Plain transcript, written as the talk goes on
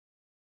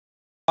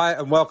Hi,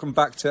 and welcome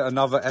back to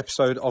another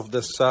episode of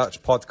the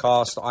Search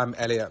Podcast. I'm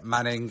Elliot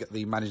Manning,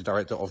 the Managing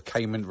Director of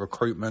Cayman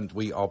Recruitment.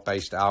 We are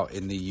based out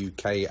in the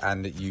UK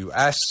and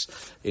US.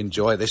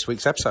 Enjoy this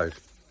week's episode.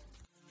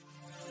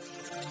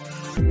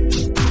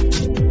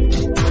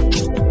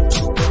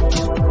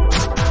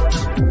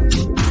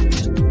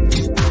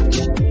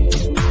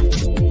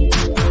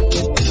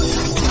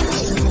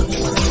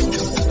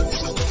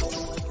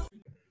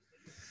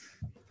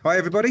 Hi,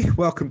 everybody.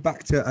 Welcome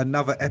back to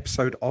another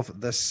episode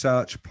of the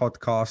Search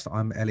Podcast.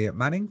 I'm Elliot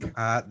Manning.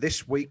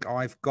 This week,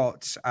 I've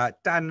got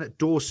Dan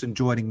Dawson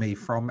joining me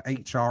from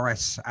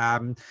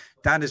HRS.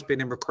 Dan has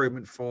been in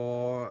recruitment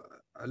for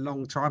a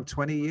long time,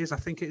 20 years, I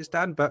think it is,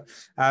 Dan. But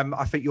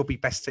I think you'll be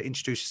best to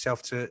introduce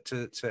yourself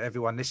to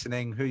everyone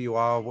listening, who you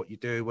are, what you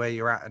do, where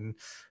you're at, and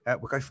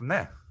we'll go from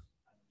there.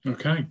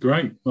 Okay,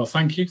 great. Well,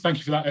 thank you. Thank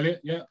you for that,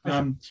 Elliot. Yeah.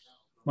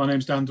 My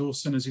name's Dan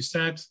Dawson, as you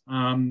said.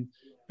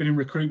 Been in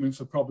recruitment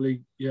for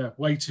probably,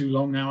 way too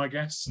long now, I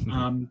guess.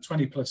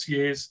 20 plus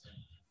years,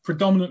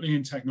 predominantly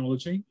in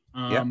technology.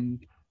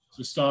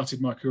 So started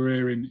my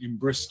career in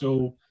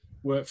Bristol,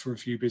 worked for a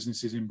few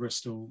businesses in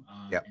Bristol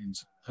in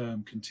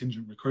perm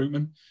contingent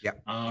recruitment.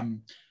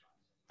 And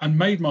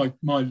made my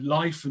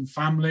life and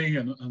family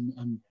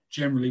and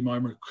generally my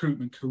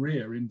recruitment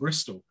career in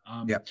Bristol.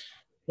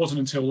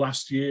 Wasn't until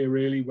last year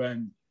really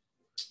when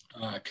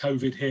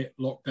COVID hit,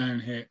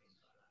 lockdown hit,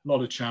 a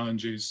lot of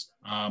challenges.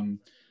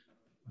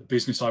 The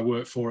business I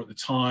worked for at the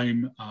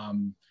time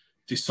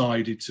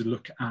decided to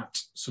look at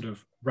sort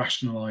of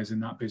rationalising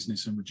that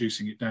business and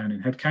reducing it down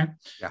in headcount.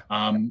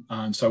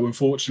 And so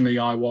unfortunately,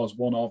 I was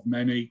one of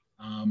many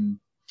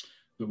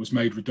that was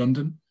made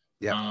redundant.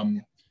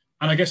 And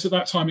I guess at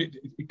that time, it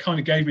kind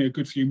of gave me a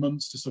good few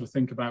months to sort of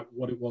think about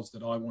what it was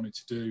that I wanted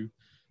to do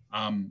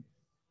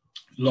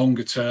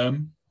longer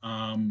term.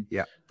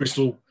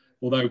 Bristol,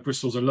 although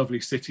Bristol's a lovely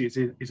city, it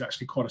is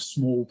actually quite a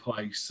small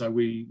place. So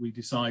we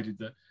decided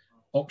that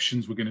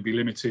options were going to be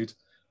limited.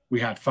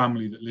 We had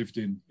family that lived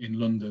in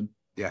London.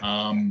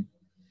 And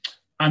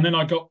then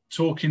I got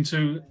talking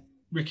to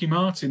Ricky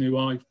Martin, who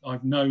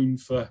I've known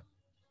for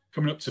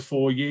coming up to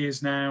 4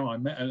 years now. I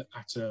met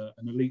at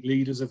an Elite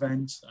Leaders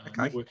event, a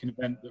networking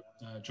event that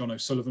John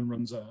O'Sullivan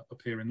runs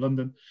up here in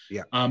London.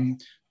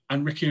 And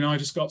Ricky and I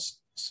just got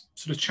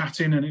sort of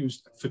chatting, and it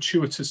was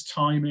fortuitous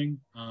timing.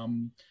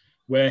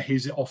 Where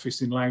his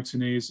office in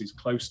Loughton is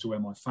close to where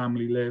my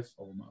family live,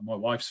 or my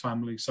wife's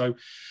family. So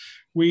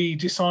we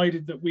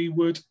decided that we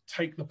would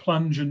take the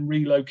plunge and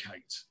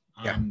relocate.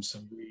 So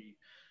we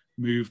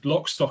moved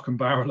lock, stock and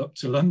barrel up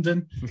to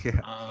London.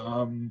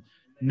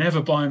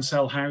 Never buy and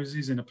sell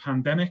houses in a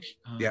pandemic.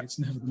 It's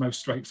never the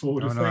most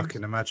straightforward of things. I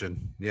can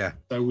imagine.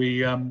 So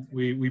we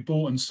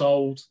bought and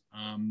sold.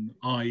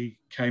 I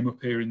came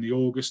up here in the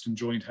August and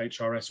joined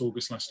HRS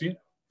August last year.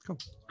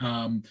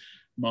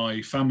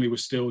 My family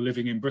was still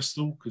living in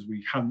Bristol because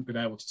we hadn't been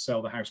able to sell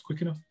the house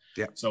quick enough.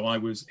 So I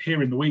was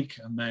here in the week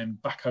and then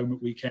back home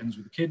at weekends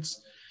with the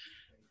kids.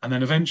 And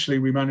then eventually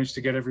we managed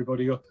to get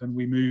everybody up and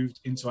we moved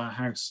into our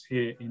house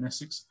here in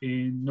Essex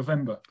in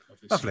November of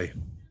this year.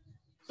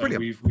 So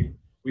brilliant.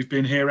 We've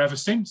been here ever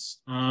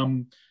since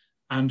and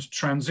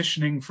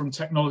transitioning from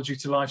technology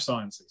to life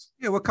sciences.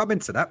 We'll come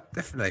into that,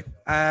 definitely.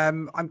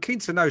 I'm keen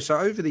to know, so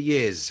over the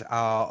years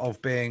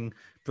of being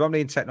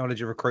predominantly in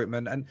technology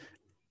recruitment, and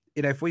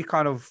if we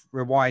kind of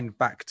rewind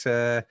back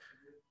to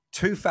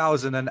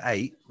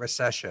 2008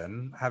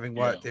 recession, having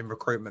worked in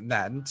recruitment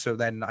then, to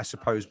then I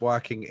suppose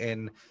working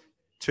in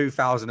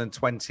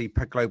 2020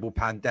 global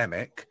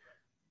pandemic,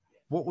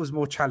 what was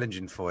more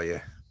challenging for you?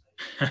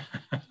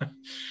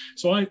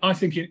 So I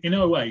think in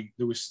a way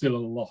there was still a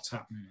lot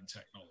happening in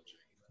technology.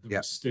 There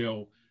was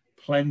still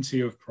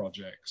plenty of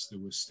projects. There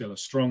was still a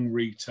strong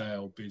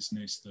retail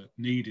business that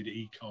needed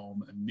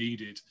e-com and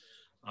needed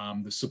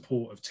the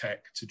support of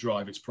tech to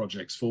drive its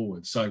projects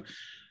forward. So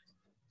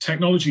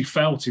technology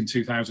felt in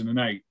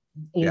 2008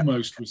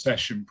 almost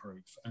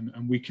recession-proof,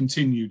 and we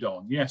continued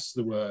on. Yes,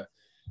 there were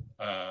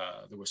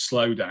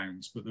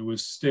slowdowns, but there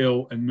was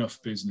still enough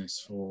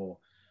business for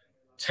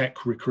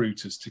tech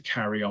recruiters to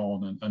carry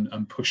on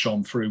and push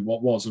on through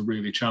what was a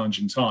really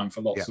challenging time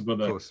for lots of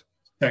other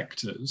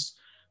sectors.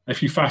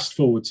 If you fast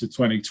forward to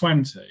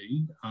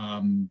 2020,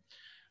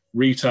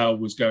 retail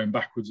was going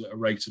backwards at a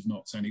rate of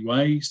knots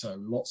anyway, so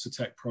lots of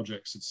tech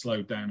projects had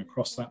slowed down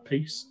across that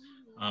piece.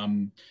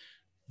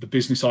 The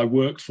business I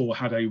worked for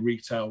had a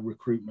retail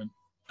recruitment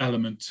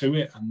element to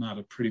it, and that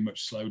had pretty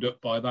much slowed up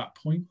by that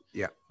point.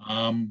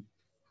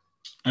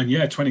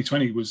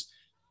 2020 was,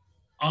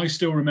 I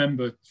still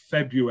remember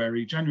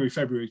January,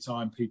 February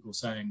time, people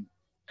saying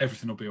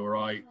everything will be all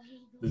right.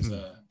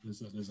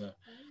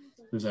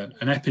 There's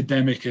an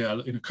epidemic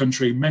in a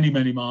country many,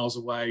 many miles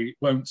away. It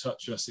won't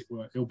touch us.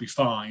 It'll be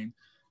fine.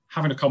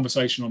 Having a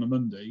conversation on a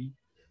Monday,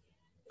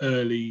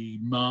 early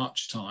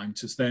March time,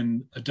 to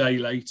then a day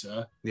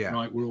later,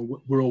 right,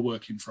 we're all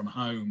working from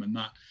home, and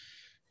that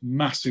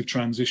massive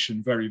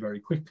transition very, very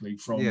quickly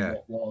from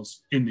what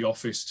was in the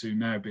office to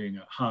now being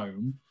at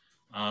home.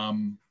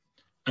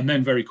 And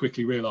then very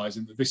quickly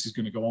realizing that this is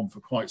going to go on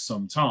for quite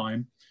some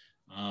time.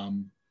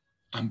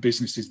 and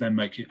businesses then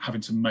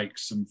having to make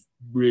some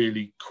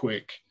really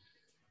quick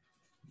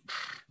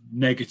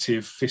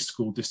negative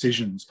fiscal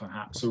decisions,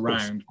 perhaps,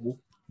 around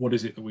what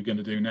is it that we're going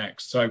to do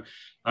next. So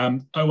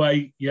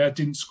 08,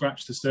 didn't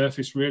scratch the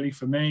surface really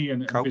for me,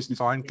 and business.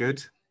 Fine,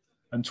 good.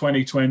 And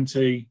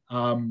 2020,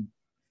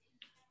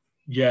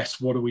 yes,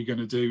 what are we going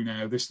to do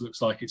now? This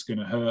looks like it's going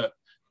to hurt.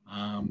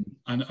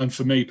 And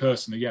for me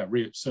personally,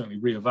 certainly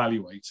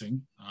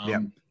reevaluating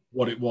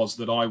what it was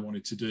that I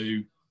wanted to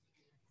do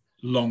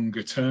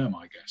longer term,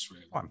 I guess,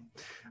 really. I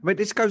mean,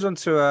 this goes on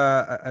to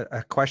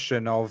a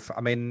question of,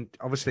 I mean,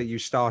 obviously you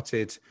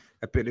started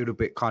a little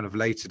bit kind of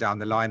later down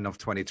the line of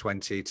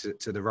 2020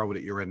 to the role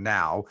that you're in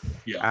now.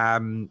 Yeah.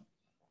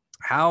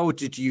 How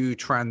did you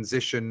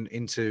transition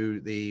into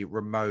the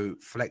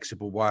remote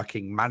flexible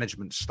working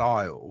management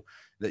style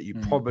that you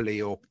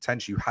probably or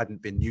potentially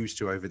hadn't been used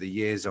to over the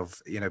years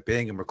of,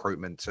 being in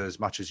recruitment as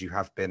much as you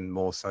have been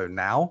more so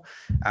now?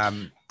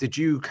 Did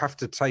you have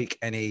to take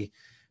any,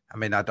 I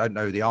mean, I don't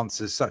know the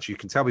answers such you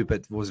can tell me,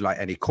 but was like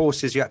any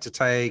courses you had to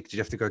take? Did you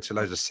have to go to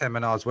loads of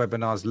seminars,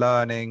 webinars,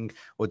 learning,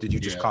 or did you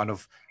just kind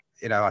of,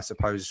 I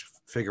suppose,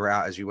 figure it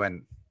out as you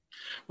went?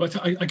 Well,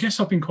 I guess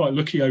I've been quite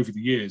lucky over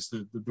the years.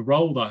 The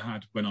role that I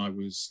had when I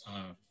was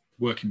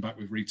working back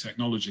with Reed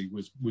Technology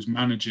was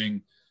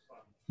managing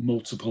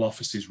multiple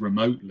offices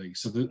remotely.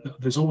 So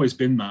there's always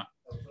been that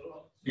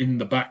in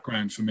the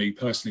background for me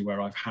personally,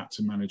 where I've had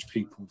to manage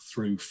people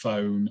through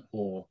phone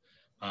or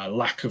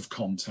lack of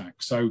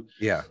contact. So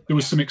there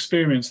was some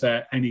experience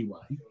there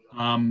anyway.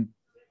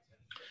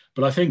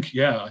 But I think,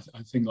 I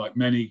think like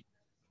many,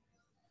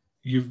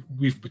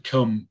 we've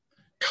become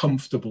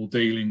comfortable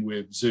dealing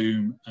with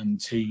Zoom and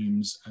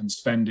Teams and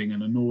spending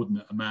an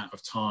inordinate amount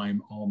of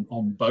time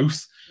on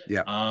both.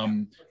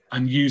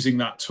 And using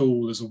that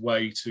tool as a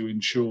way to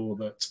ensure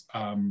that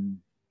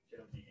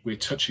we're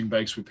touching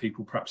base with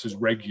people perhaps as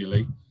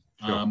regularly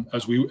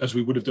as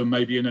we would have done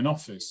maybe in an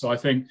office. So I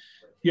think,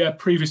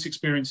 previous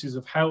experiences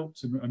have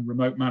helped, and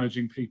remote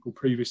managing people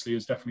previously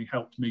has definitely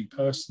helped me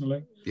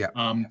personally.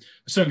 I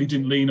certainly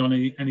didn't lean on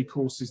any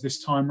courses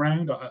this time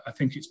round. I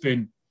think it's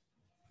been,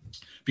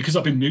 because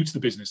I've been new to the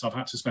business, I've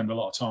had to spend a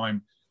lot of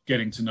time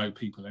getting to know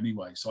people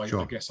anyway. So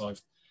I guess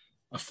I've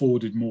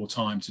afforded more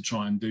time to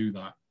try and do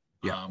that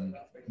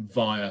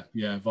via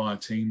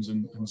Teams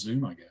and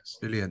Zoom, I guess.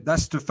 Brilliant.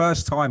 That's the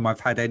first time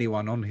I've had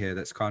anyone on here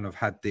that's kind of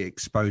had the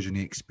exposure and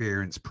the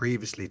experience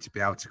previously to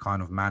be able to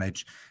kind of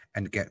manage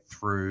and get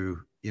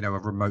through, a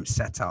remote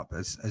setup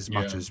as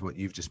much as what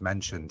you've just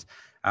mentioned.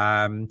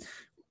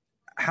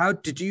 How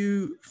did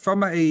you, from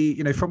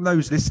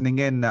those listening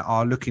in that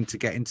are looking to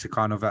get into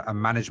kind of a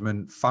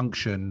management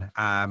function,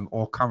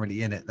 or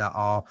currently in it that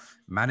are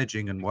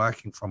managing and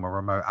working from a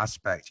remote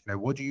aspect,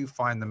 what do you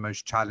find the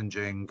most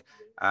challenging,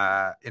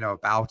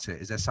 about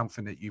it? Is there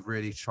something that you've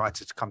really tried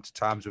to come to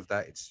terms with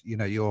that it's,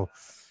 you're,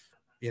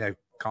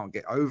 can't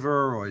get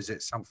over, or is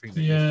it something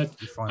that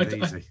you find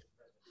easy?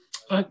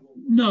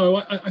 No,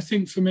 I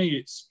think for me,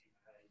 it's,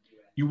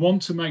 you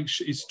want to make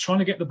sure, it's trying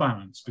to get the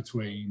balance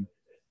between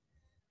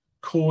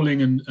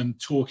calling and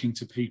talking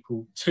to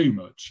people too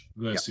much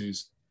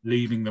versus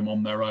leaving them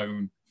on their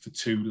own for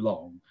too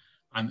long,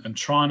 and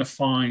trying to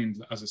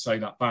find, as I say,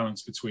 that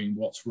balance between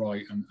what's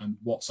right and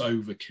what's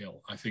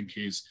overkill. I think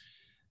is,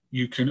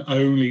 you can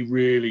only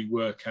really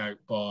work out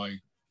by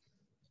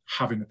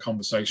having the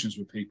conversations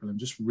with people and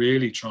just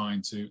really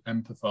trying to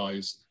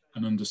empathize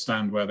and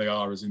understand where they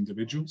are as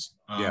individuals.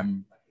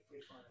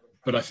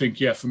 But I think,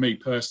 for me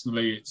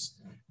personally,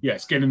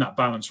 it's getting that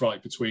balance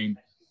right between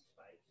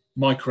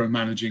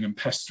micromanaging and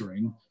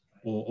pestering,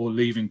 or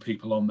leaving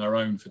people on their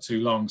own for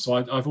too long. So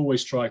I've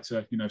always tried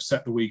to,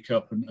 set the week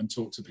up and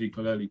talk to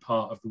people early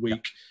part of the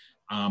week,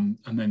 and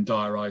then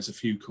diarise a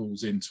few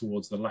calls in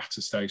towards the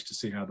latter stage to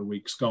see how the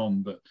week's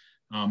gone. But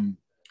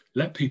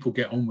let people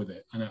get on with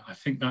it. And I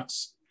think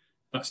that's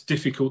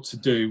difficult to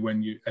do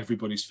when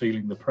everybody's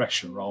feeling the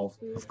pressure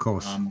of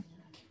course,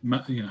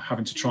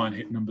 having to try and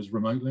hit numbers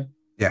remotely.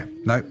 Yeah,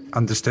 no,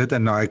 understood.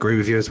 And I agree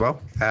with you as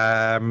well.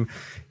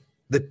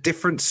 The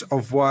difference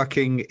of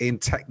working in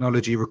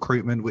technology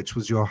recruitment, which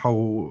was your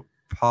whole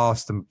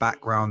past and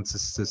background,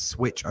 to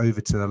switch over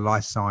to the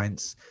life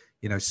science,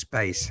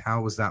 space.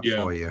 How was that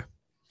for you?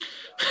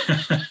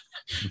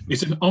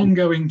 It's an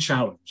ongoing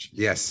challenge.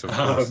 Yes, of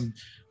course.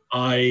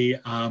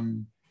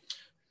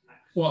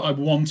 What I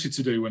wanted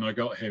to do when I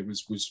got here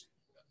was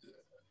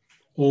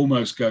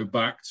almost go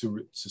back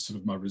to sort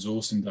of my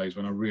resourcing days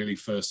when I really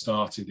first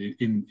started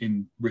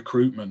in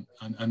recruitment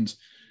and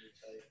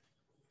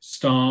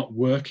start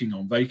working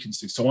on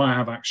vacancies. So I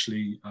have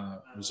actually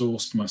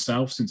resourced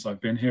myself since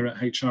I've been here at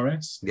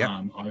HRS.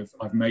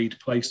 I've made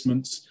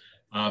placements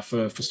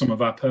for some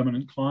of our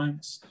permanent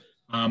clients.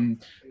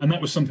 And that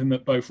was something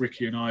that both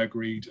Ricky and I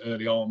agreed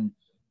early on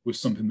was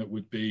something that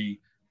would be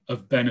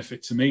of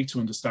benefit to me, to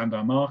understand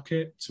our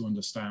market, to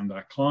understand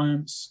our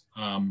clients,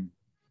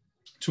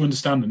 to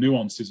understand the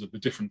nuances of the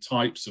different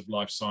types of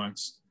life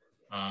science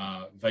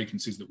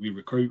vacancies that we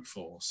recruit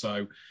for.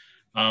 So,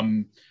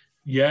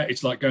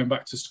 it's like going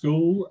back to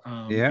school.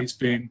 It's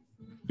been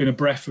been a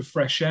breath of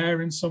fresh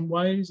air in some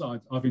ways.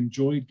 I've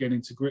enjoyed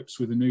getting to grips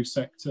with a new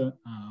sector,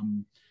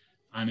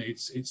 and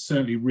it's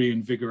certainly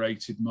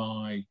reinvigorated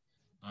my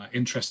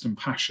interest and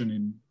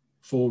passion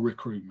for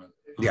recruitment.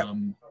 Yeah.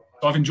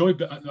 I've enjoyed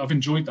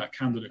that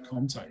candidate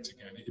contact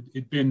again.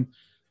 It'd been,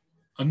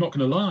 I'm not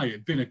going to lie,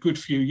 it'd been a good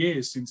few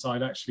years since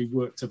I'd actually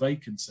worked a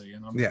vacancy,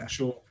 and I'm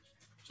sure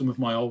some of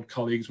my old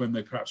colleagues, when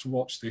they perhaps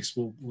watch this,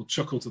 will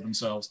chuckle to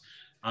themselves.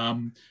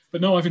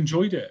 But no, I've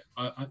enjoyed it,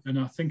 and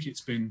I think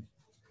it's been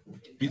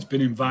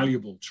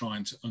invaluable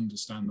trying to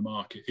understand the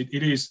market.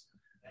 It is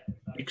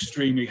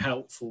extremely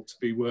helpful to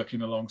be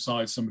working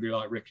alongside somebody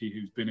like Ricky,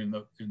 who's been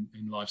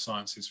in life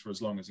sciences for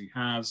as long as he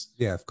has.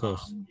 Yeah, of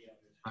course.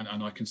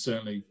 And I can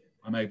certainly,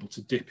 I'm able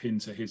to dip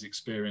into his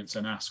experience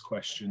and ask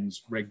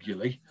questions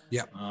regularly.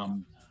 Yeah.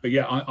 But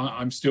yeah,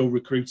 I'm still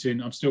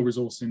recruiting. I'm still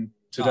resourcing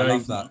today. I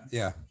love that.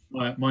 Yeah.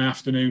 My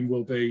afternoon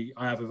will be,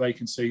 I have a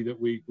vacancy that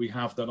we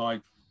have that I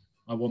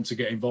want to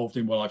get involved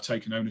in. Well, I've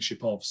taken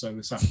ownership of. So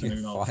this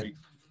afternoon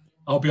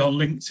I'll be on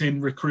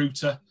LinkedIn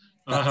Recruiter.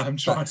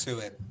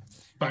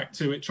 Back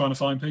to it, trying to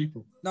find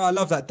people. No, I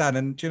love that, Dan.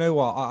 And do you know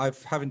what?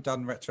 I've haven't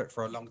done Retrec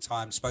for a long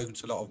time, spoken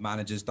to a lot of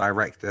managers,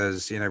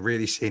 directors,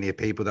 really senior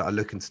people that are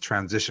looking to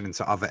transition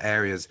into other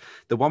areas.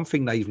 The one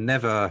thing they've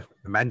never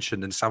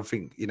mentioned, and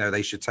something,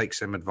 they should take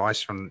some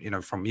advice from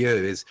you,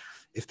 is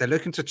if they're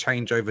looking to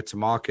change over to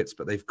markets,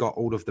 but they've got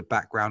all of the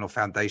background or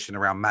foundation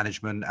around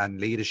management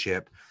and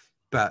leadership,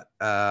 but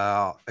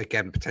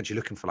again, potentially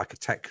looking for like a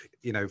tech,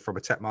 from a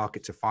tech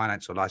market to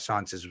finance or life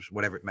sciences,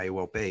 whatever it may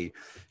well be,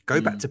 go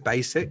back to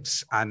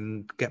basics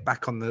and get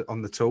back on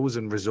the tools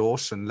and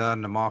resource and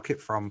learn the market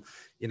from,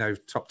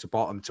 top to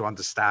bottom, to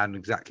understand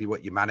exactly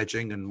what you're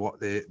managing and what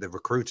the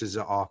recruiters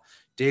that are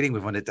dealing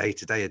with on a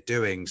day-to-day are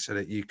doing, so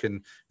that you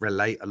can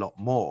relate a lot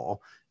more.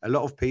 A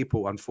lot of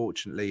people,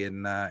 unfortunately,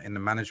 in the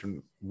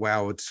management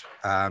world,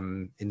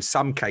 in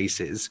some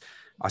cases,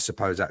 I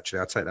suppose, actually,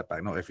 I'll take that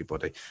back. Not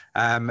everybody.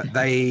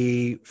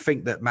 They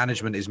think that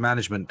management is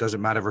management.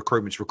 Doesn't matter.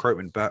 Recruitment's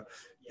recruitment. But,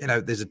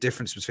 there's a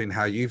difference between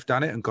how you've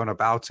done it and gone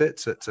about it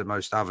to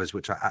most others,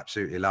 which I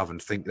absolutely love and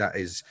think that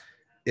is,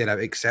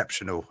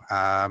 exceptional.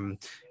 And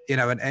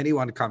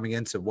anyone coming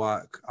into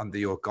work under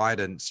your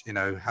guidance,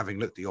 having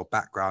looked at your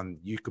background,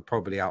 you could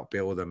probably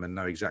outbill them and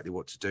know exactly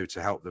what to do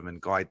to help them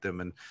and guide them.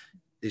 And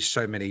there's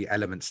so many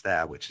elements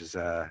there, which is,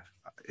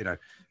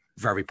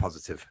 very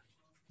positive.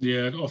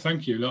 Yeah. Oh,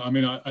 thank you. Look, I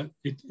mean,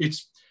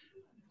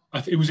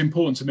 it was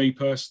important to me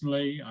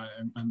personally,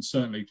 and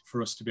certainly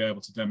for us to be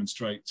able to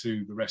demonstrate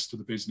to the rest of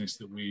the business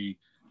that we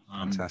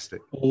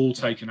fantastic all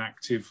take an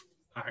active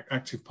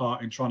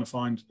part in trying to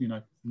find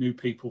new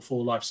people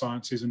for life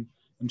sciences and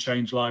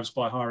change lives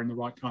by hiring the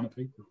right kind of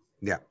people.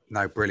 Yeah,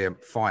 no,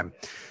 brilliant. Fine.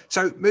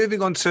 So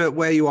moving on to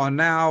where you are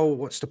now,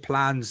 what's the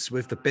plans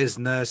with the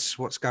business?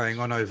 What's going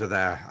on over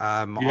there?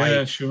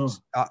 Sure.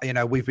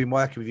 We've been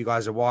working with you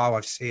guys a while.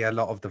 I've seen a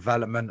lot of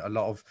development, a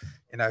lot of,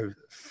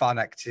 fun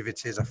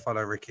activities. I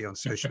follow Ricky on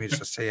social media,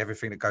 so I see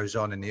everything that goes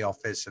on in the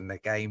office and the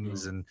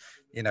games and,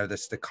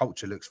 the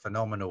culture looks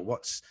phenomenal.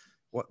 What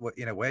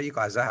where are you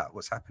guys at?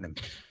 What's happening?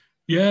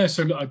 Yeah.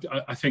 So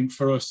I think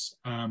for us,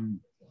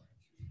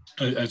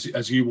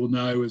 as you will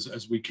know,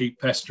 as we keep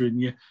pestering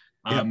you,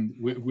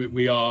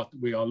 we are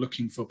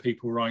looking for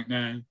people right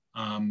now.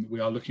 We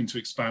are looking to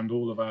expand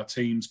all of our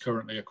teams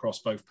currently across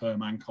both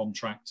perm and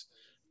contract.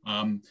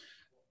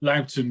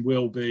 Loughton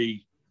will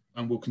be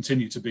and will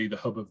continue to be the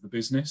hub of the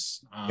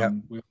business.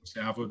 We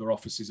obviously have other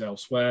offices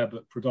elsewhere,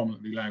 but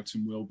predominantly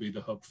Loughton will be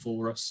the hub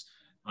for us.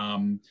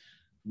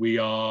 We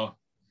are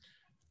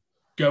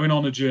going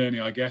on a journey,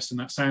 I guess, and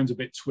that sounds a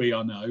bit twee,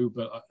 I know,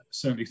 but I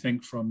certainly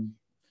think for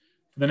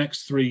the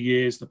next 3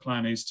 years, the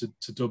plan is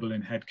to double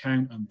in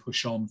headcount and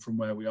push on from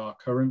where we are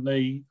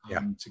currently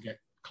to get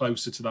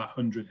closer to that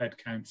 100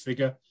 headcount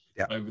figure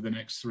over the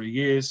next 3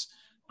 years.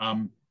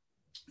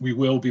 We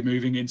will be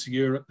moving into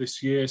Europe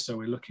this year, so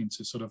we're looking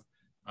to sort of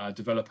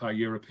develop our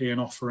European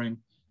offering.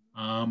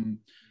 And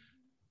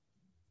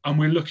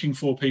we're looking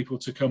for people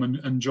to come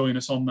and join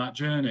us on that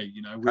journey.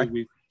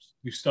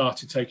 We've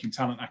started taking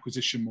talent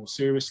acquisition more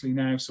seriously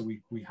now, so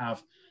we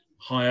have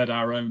hired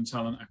our own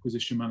talent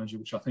acquisition manager,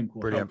 which I think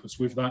will help us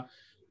with that.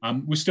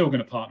 We're still going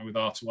to partner with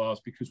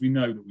R2Rs because we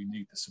know that we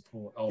need the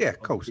support of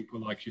people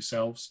like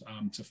yourselves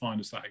to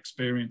find us that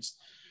experience.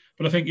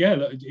 But I think,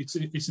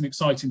 it's an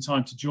exciting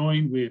time to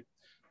join.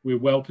 We're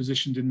well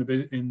positioned in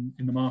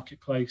the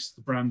marketplace.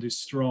 The brand is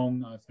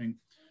strong. I think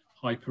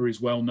Hyper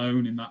is well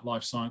known in that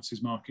life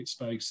sciences market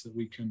space that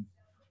we can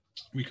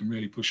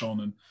really push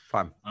on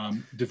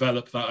and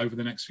develop that over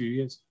the next few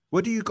years.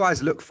 What do you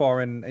guys look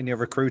for in your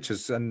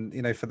recruiters?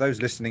 And, for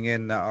those listening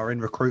in that are in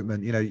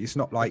recruitment, it's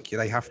not like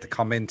they have to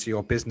come into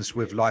your business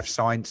with life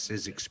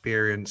sciences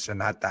experience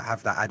and have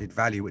that added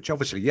value, which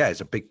obviously,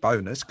 is a big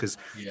bonus because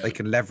they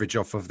can leverage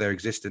off of their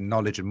existing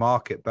knowledge and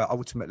market. But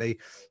ultimately,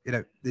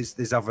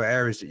 there's other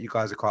areas that you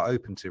guys are quite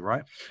open to,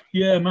 right?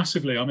 Yeah,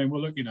 massively. I mean,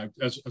 well, look,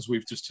 as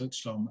we've just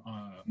touched on,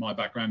 my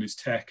background is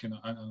tech, and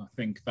I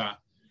think that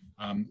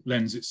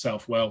lends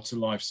itself well to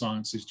life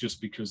sciences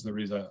just because there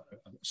is a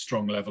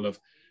strong level of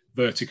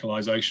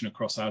verticalization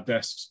across our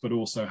desks, but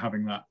also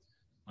having that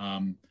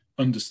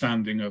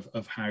understanding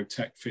of how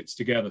tech fits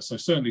together. So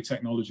certainly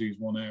technology is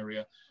one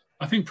area.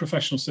 I think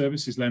professional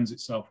services lends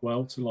itself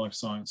well to life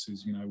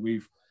sciences. You know,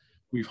 we've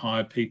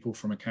hired people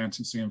from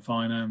accountancy and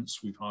finance.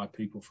 We've hired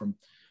people from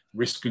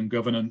risk and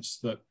governance.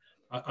 That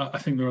I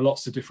think there are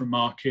lots of different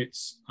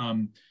markets.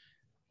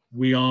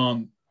 We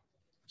aren't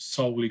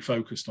solely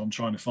focused on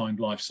trying to find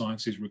life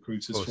sciences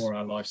recruiters for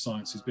our life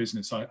sciences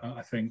business.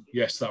 I think,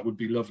 yes, that would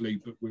be lovely,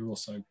 but we're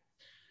also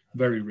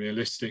very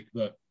realistic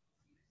that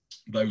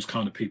those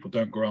kind of people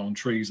don't grow on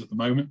trees at the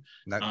moment.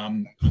 No.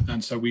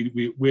 And so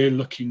we're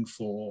looking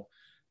for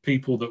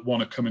people that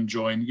want to come and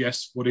join,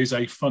 yes, what is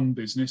a fun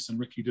business, and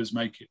Ricky does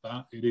make it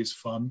that, it is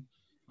fun,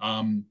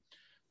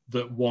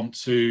 that want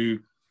to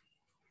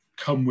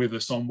come with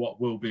us on what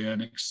will be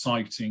an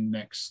exciting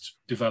next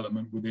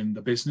development within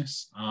the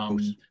business.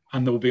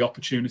 And there will be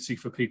opportunity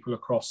for people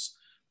across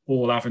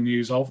all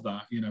avenues of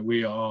that. You know,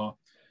 we are,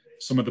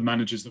 some of the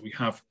managers that we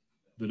have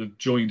that have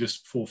joined us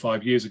 4 or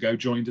 5 years ago,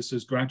 joined us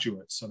as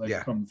graduates. So they've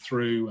come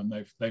through and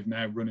they've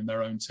now running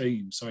their own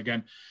team. So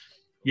again,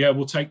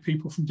 we'll take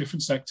people from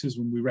different sectors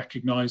when we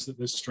recognise that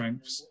there's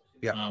strengths.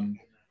 And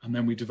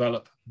then we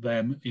develop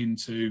them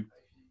into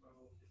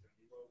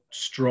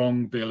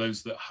strong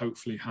billers that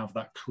hopefully have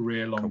that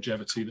career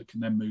longevity that can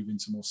then move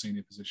into more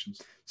senior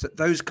positions. So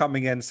those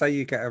coming in, say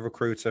you get a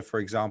recruiter, for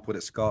example,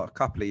 that's got a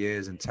couple of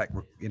years in tech,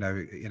 you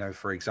know,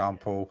 for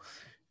example,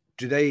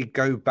 do they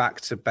go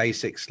back to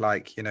basics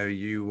like, you know,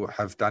 you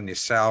have done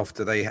yourself?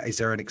 Is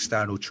there an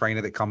external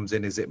trainer that comes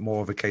in? Is it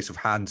more of a case of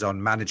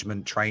hands-on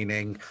management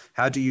training?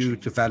 How do you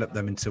develop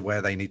them into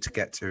where they need to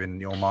get to in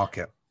your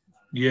market?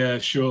 Yeah,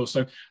 sure.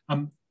 So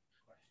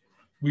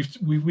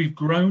we've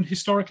grown,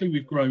 historically,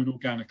 we've grown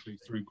organically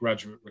through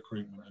graduate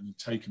recruitment and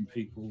taken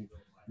people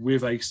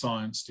with a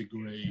science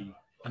degree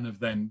and have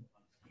then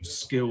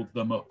skilled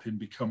them up in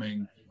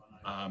becoming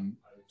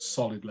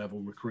solid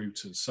level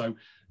recruiters. So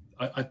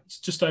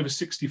just over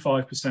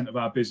 65% of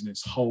our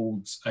business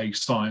holds a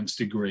science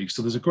degree.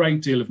 So there's a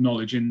great deal of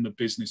knowledge in the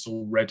business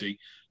already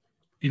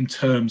in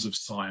terms of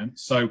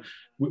science. So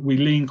we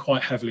lean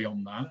quite heavily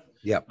on that.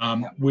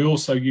 We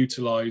also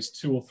utilise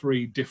 2 or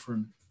 3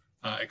 different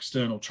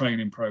external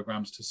training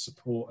programs to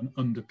support and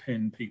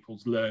underpin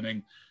people's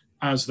learning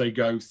as they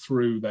go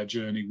through their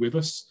journey with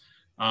us.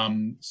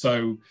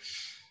 So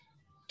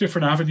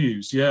different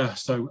avenues,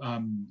 So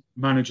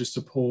manager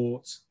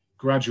support,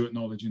 graduate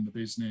knowledge in the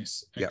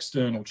business,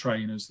 external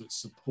trainers that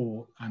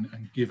support and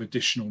give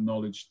additional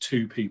knowledge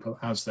to people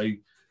as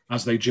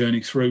they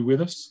journey through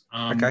with us.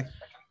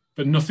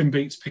 But nothing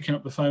beats picking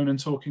up the phone and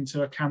talking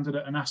to a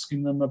candidate and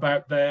asking them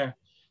about their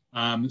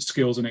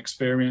skills and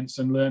experience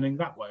and learning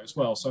that way as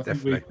well. So I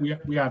think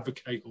we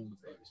advocate all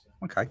of those.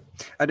 Okay.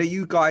 And are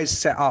you guys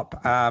set up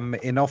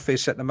in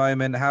office at the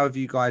moment? How have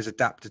you guys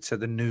adapted to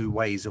the new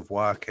ways of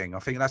working? I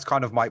think that's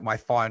kind of my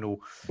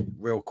final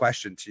real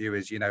question to you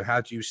is, you know,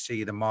 how do you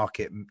see the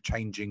market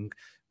changing,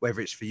 whether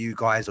it's for you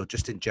guys or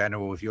just in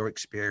general with your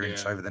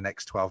experience over the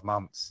next 12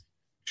 months?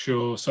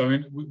 Sure. So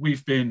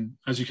we've been,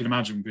 as you can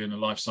imagine, being a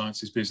life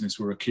sciences business,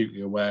 we're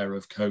acutely aware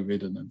of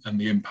COVID and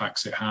the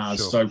impacts it has.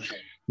 Sure. So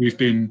we've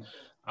been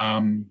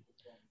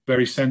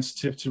very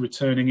sensitive to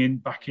returning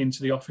back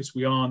into the office.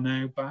 We are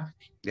now back.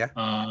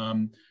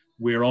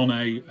 We're on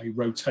a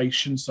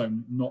rotation, so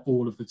not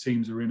all of the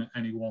teams are in at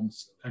any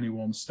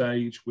one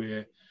stage.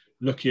 We're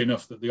lucky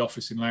enough that the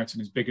office in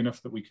Loughton is big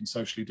enough that we can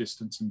socially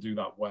distance and do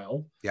that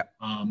well.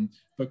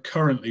 But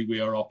currently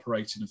we are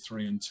operating a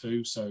 3 and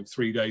 2, so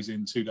 3 days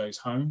in, 2 days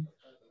home.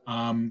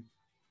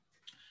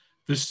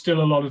 There's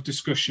still a lot of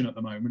discussion at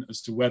the moment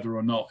as to whether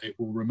or not it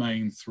will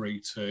remain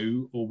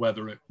 3-2 or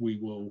whether we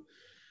will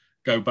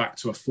go back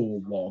to a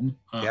 4-1.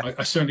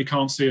 I certainly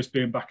can't see us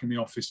being back in the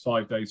office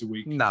 5 days a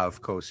week. No, of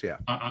course,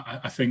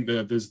 I think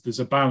there's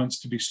a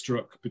balance to be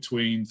struck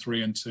between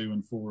 3 and 2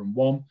 and 4 and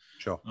 1.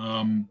 Sure.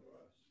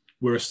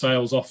 We're a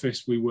sales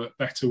office. We work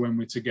better when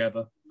we're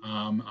together.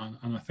 And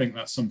I think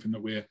that's something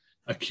that we're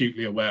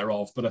acutely aware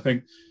of. But I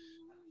think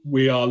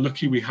we are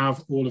lucky we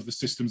have all of the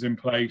systems in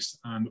place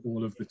and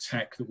all of the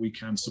tech that we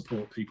can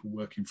support people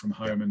working from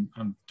home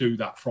and do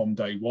that from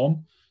day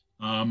one.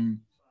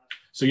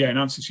 So in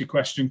answer to your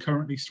question,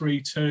 currently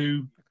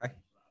 3-2. Okay.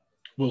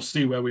 We'll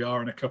see where we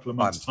are in a couple of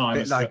months' time. A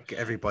bit like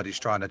everybody's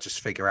trying to just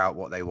figure out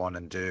what they want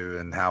and do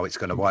and how it's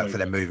going to work for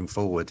them moving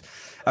forward.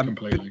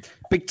 Completely.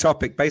 Big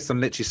topic based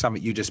on literally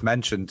something you just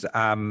mentioned.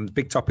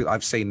 Big topic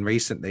I've seen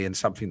recently and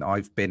something that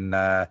I've been,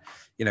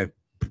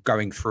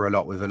 going through a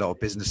lot with a lot of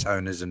business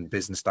owners and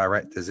business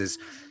directors is,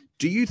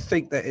 do you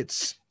think that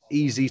it's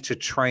easy to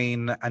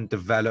train and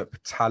develop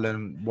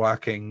talent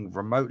working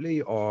remotely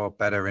or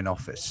better in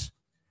office?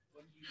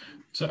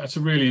 So that's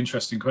a really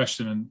interesting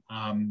question,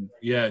 and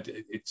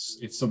it's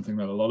something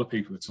that a lot of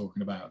people are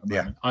talking about at the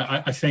moment.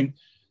 I think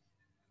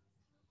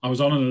I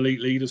was on an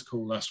elite leaders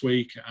call last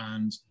week,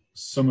 and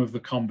some of the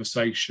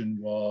conversation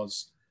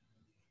was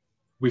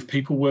with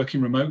people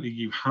working remotely.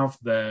 You have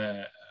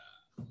their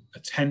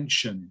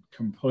attention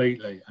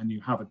completely, and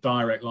you have a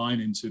direct line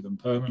into them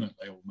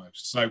permanently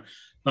almost. So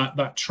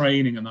that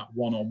training and that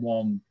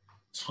one-on-one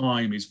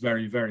time is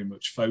very, very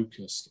much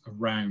focused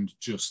around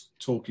just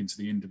talking to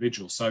the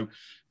individual. So,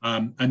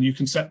 and you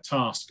can set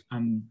tasks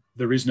and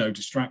there is no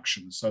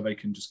distraction, so they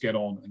can just get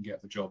on and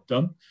get the job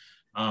done.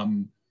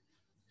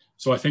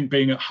 So I think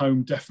being at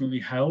home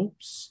definitely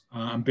helps,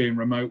 and being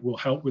remote will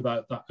help with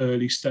that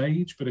early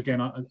stage. But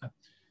again,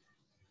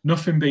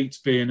 nothing beats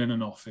being in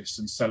an office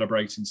and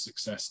celebrating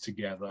success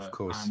together, of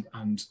course,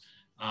 and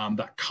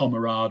that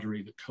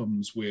camaraderie that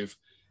comes with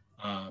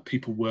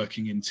people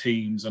working in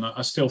teams. And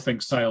I still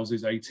think sales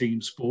is a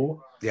team sport.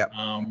 Yeah.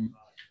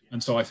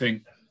 And so I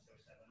think,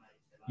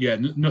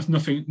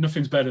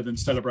 nothing's better than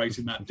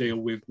celebrating that deal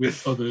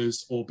with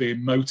others, or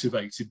being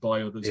motivated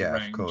by others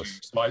around you.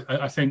 So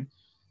I think,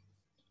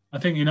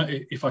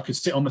 if I could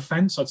sit on the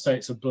fence, I'd say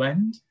it's a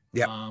blend.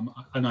 Yeah.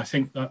 And I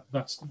think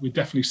we're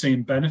definitely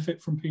seeing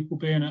benefit from people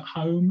being at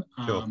home,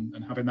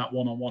 and having that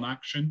one-on-one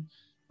action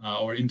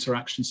or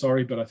interaction.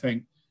 Sorry, but I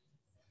think,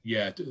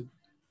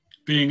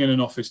 being in an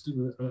office,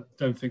 I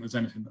don't think there's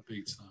anything that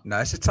beats that. No,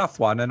 it's a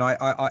tough one. And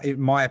I in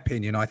my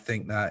opinion, I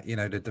think that,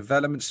 the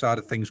development side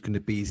of things can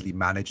be easily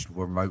managed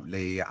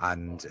remotely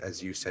and,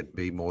 as you said,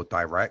 be more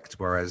direct,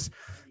 whereas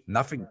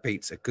nothing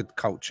beats a good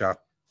culture,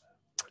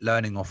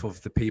 learning off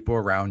of the people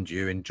around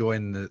you,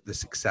 enjoying the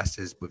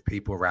successes with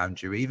people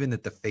around you, even the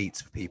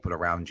defeats of people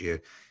around you.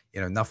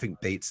 Nothing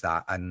beats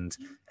that. And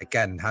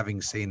again,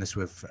 having seen this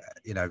with,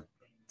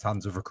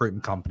 tons of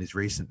recruitment companies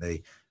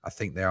recently, I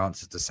think their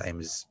answer's the same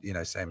as,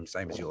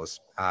 same as yours.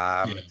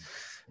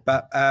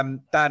 But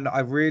Dan, I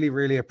really,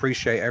 really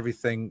appreciate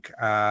everything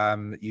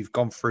you've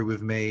gone through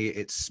with me.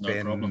 It's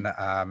been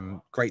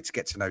great to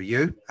get to know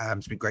you.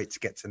 It's been great to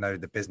get to know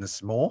the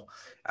business more.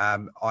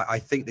 I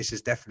think this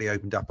has definitely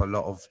opened up a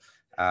lot of,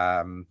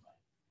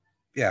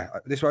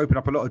 this will open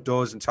up a lot of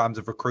doors in terms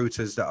of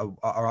recruiters that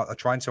are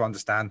trying to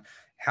understand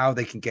how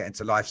they can get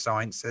into life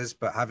sciences,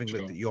 but having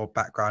looked at your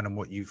background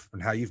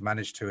and how you've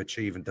managed to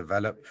achieve and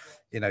develop,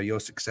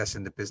 your success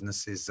in the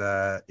business is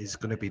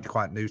going to be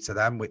quite new to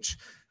them, which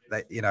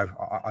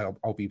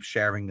I'll be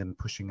sharing and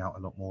pushing out a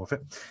lot more of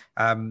it.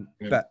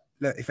 But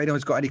look, if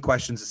anyone's got any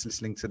questions that's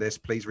listening to this,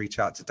 please reach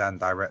out to Dan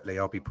directly.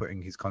 I'll be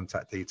putting his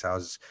contact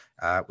details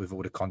with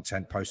all the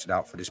content posted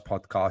out for this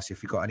podcast.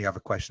 If you've got any other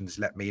questions,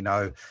 let me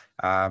know,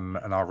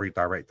 and I'll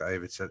redirect that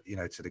over to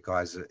to the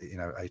guys at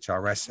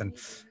HRS.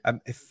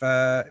 And if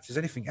there's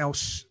anything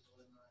else,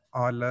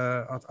 I'll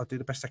do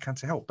the best I can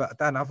to help. But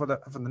Dan, other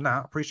than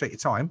that, I appreciate your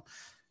time.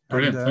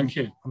 Brilliant, thank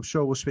you. I'm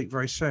sure we'll speak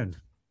very soon.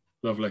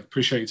 Lovely,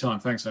 appreciate your time.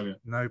 Thanks,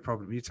 Elliot. No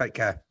problem. You take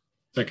care.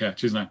 Take care.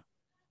 Cheers now.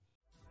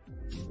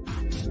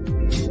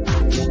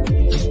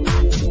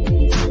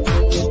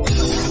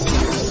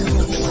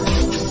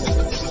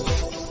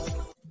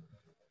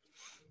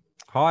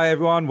 Hi,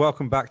 everyone.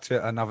 Welcome back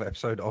to another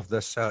episode of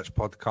the Search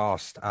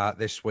Podcast.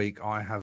 This week, I have